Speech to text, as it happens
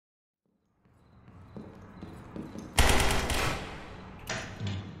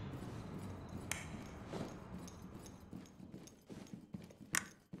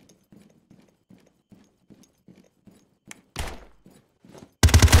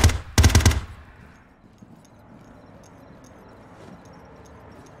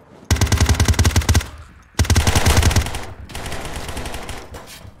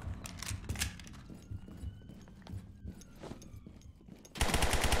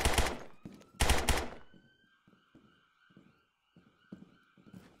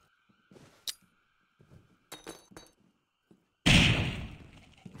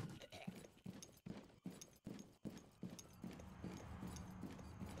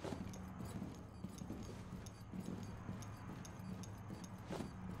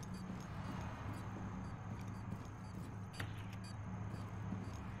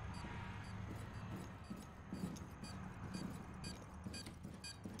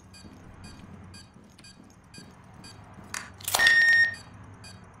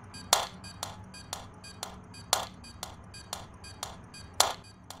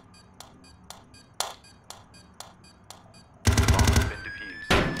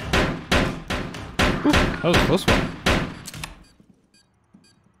Ooh, that was a close one.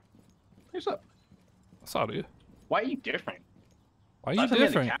 What's up? I saw you. Why are you different? Why are you Last time you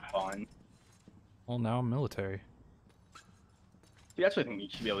had the different? cap on. Well, now I'm military. See, that's what I think you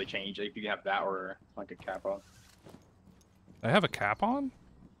should be able to change. Like, if you have that or like a cap on. I have a cap on?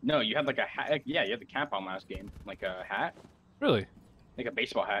 No, you had like a hat. Yeah, you had the cap on last game. Like a hat. Really? Like a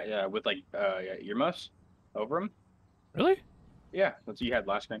baseball hat. Yeah, with like earmuffs over them. Really? Yeah, that's what you had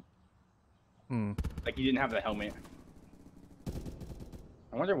last game. Hmm. Like you didn't have the helmet.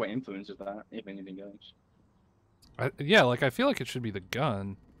 I wonder what influences that, if anything goes. Yeah, like I feel like it should be the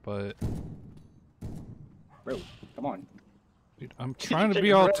gun, but Bro, come on. dude, I'm trying to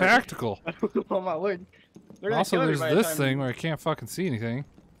be all tactical. Oh my lord. Also, there's this thing where I can't fucking see anything.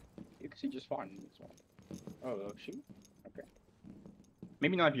 You can see just fine. Oh, shoot. Okay.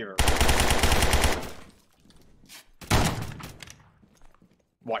 Maybe not if you're.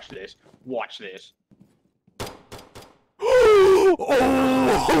 Watch this. Watch this.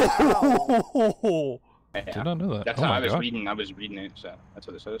 Oh! Yeah, Did not know that. that's Oh how my I was God. reading. I was reading it, so that's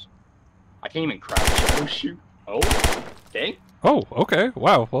what it says. I can't even crouch. Oh shoot. Oh. Okay. Oh, okay.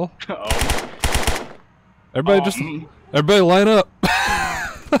 Wow. Well, Oh. everybody line up.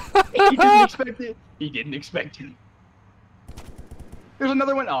 He didn't expect it. He didn't expect it. There's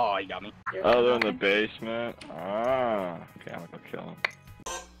another one. Oh, he got me. Oh, they're in the basement. Ah. Okay, I'm gonna kill him.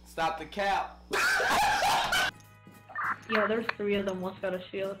 Stop the cap. Yeah, there's 3 of them. One's got a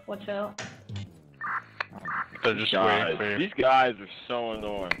shield. Watch out. They're just Guys, waiting for you. these guys are so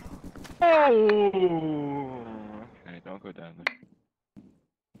annoying. Oh. Okay, don't go down there.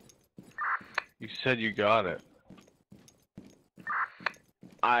 You said you got it.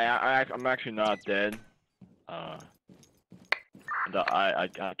 I'm actually not dead. And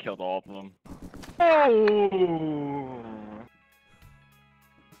I killed all of them. Oh.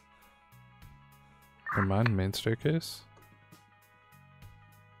 Never mind, main staircase.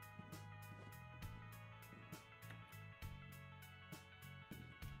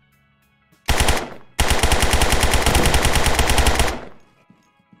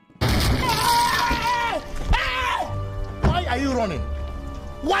 Why are you running?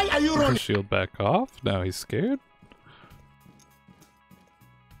 Why are you Did the running? shield back off? Now he's scared?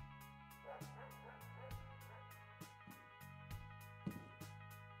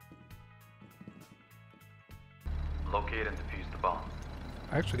 Locate and defuse the bomb.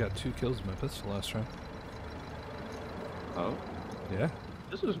 I actually got 2 kills with my pistol last round. Oh, Yeah.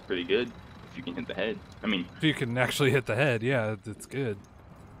 this was pretty good. If you can hit the head. I mean, If you can actually hit the head, yeah, it's good.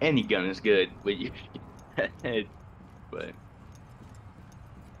 any gun is good, but you hit the head. But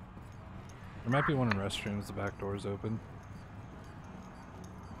There might be one in restrooms, the back door's open.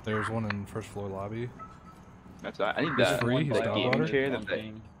 There's one in first floor lobby. that's I need He's that. free, he's that dog gaming water. chair.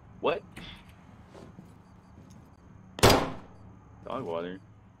 That, what? Dog water.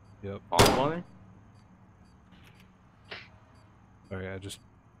 Yep. Pond water. Sorry, I just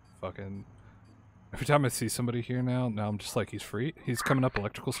fucking... Every time I see somebody here now I'm just like, he's free. He's coming up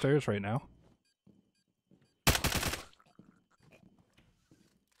electrical stairs right now.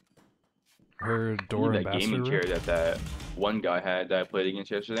 Her door I need and that ambassador gaming room. chair that one guy had that I played against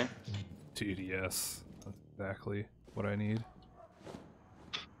yesterday. Dude, yes. Exactly what I need.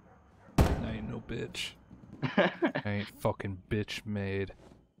 I ain't no bitch. I ain't fucking bitch made.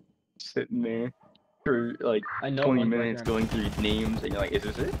 Sitting there for like I know 20 one right minutes here. going through names, and you're like, "Is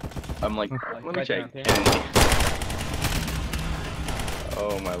this it?" I'm like, "Let me right check." there. And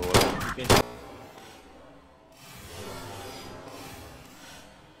oh my lord!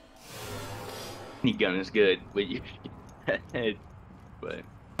 Any gun is good, but you head, but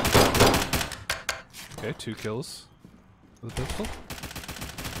Okay, 2 kills with a pistol.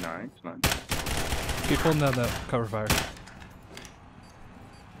 nice, nice. Keep holding down that cover fire.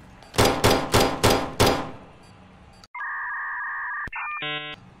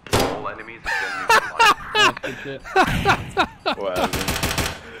 All enemies have been neutralized. Good shit. What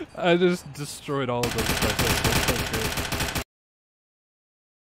happened? I just destroyed all of those with my pistol. So good.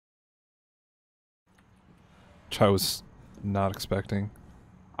 Which I was not expecting.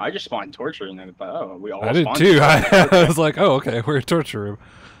 I just spawned torture, and I thought, oh, we all. I did spawned too. torture. I was like, oh, okay, we're in a torture room.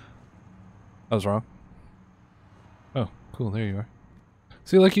 I was wrong. Oh, cool. There you are.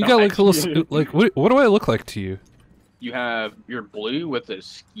 See, like you No, got like a I- little like what do I look like to you? You have you're blue with a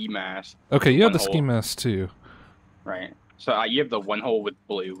ski mask, Okay, you have the One ski hole. mask too. right? So you have the one hole with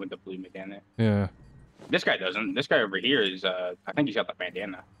the blue bandana. Yeah, This guy doesn't. This guy over here is I think he's got the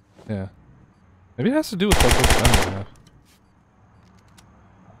bandana. yeah. Maybe it has to do with like what gun you have.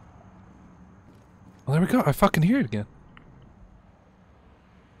 Oh, there we go. I fucking hear it again.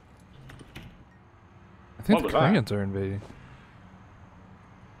 I think What the was that? Koreans are invading.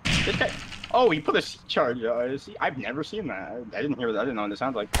 This guy. Oh, he put a C charge. I've never seen that. I didn't hear that. I didn't know what it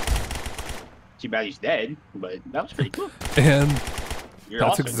sounds like. Too bad he's dead, but that was pretty cool. And You're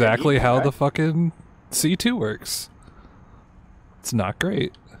that's also exactly dead, how right? the fucking C2 works. It's not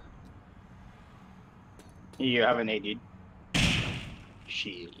great. You have an A, dude.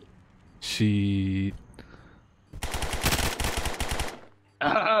 Shit. She.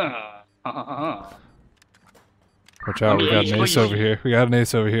 Watch out, we got an ace over here. We got an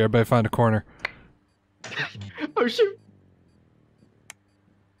ace over here. Everybody find a corner. Oh shoot!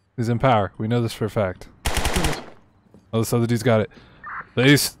 He's in power. We know this for a fact. Oh, this other dude's got it. The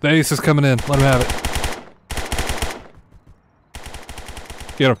ace is coming in. Let him have it.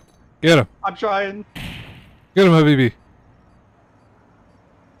 Get him. Get him. I'm trying. Get him, Habibi.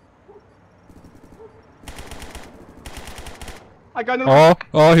 I got another.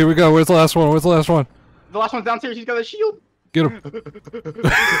 Oh, here we go. Where's the last one? Where's the last one? The last one's downstairs. He's got a shield. Get him.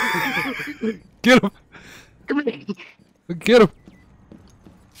 Get him. Come here. Get him.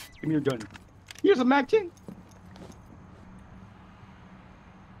 Give me your gun. Here's a Mag 10.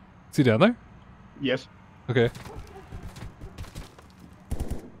 Is he down there? Yes. Okay.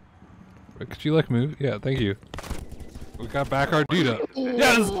 Wait, could you like move? Yeah, thank you. We got back our dude up.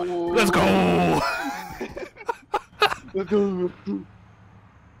 Yes! Let's go! Let's go.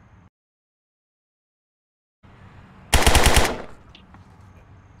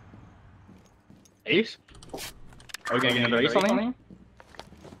 Ace? Are we gonna get another ace on him?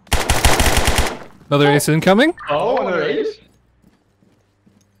 Another ace incoming? Oh, another ace?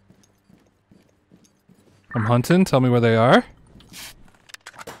 I'm hunting. Tell me where they are.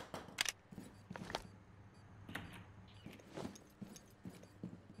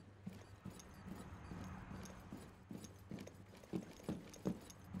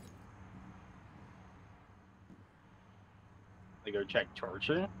 They go check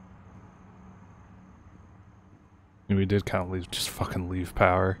torture. And we did kind of leave, just fucking leave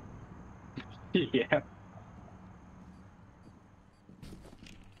power. Yeah.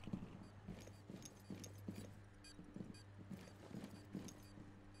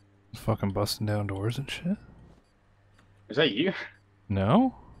 Fucking busting down doors and shit. Is that you?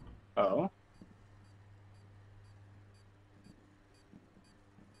 No? Oh.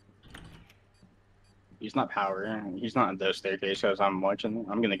 He's not power. He's not in the staircase as I'm watching.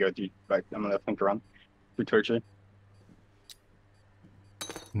 I'm gonna go through, like, I'm gonna think around through torture.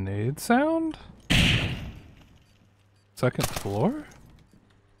 Nade sound? Second floor?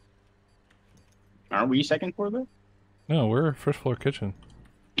 Aren't we second floor though? No, we're first floor kitchen.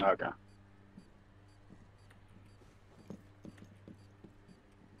 Okay.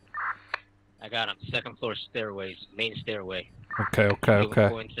 I got him. Second floor stairways, main stairway. Okay, okay, Go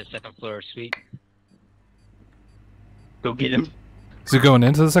okay. into the second floor suite. Go get him. Is he going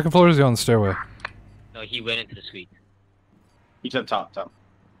into the second floor or is he on the stairway? No, he went into the suite. He's up top.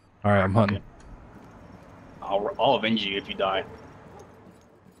 Alright, I'm hunting. I'll avenge you if you die.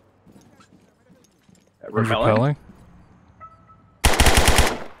 I'm repelling.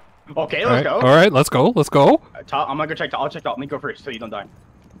 Okay, let's go. Alright, let's go, let's go. Top, I'm gonna go check top. I'll check top. Let me go first so you don't die.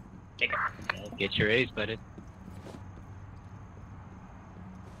 Take it. Get your A's, buddy.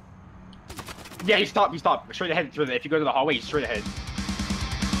 Yeah, he's top. He's top. Straight ahead. If you go to the hallway, he's straight ahead.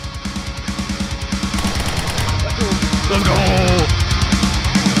 Let's go!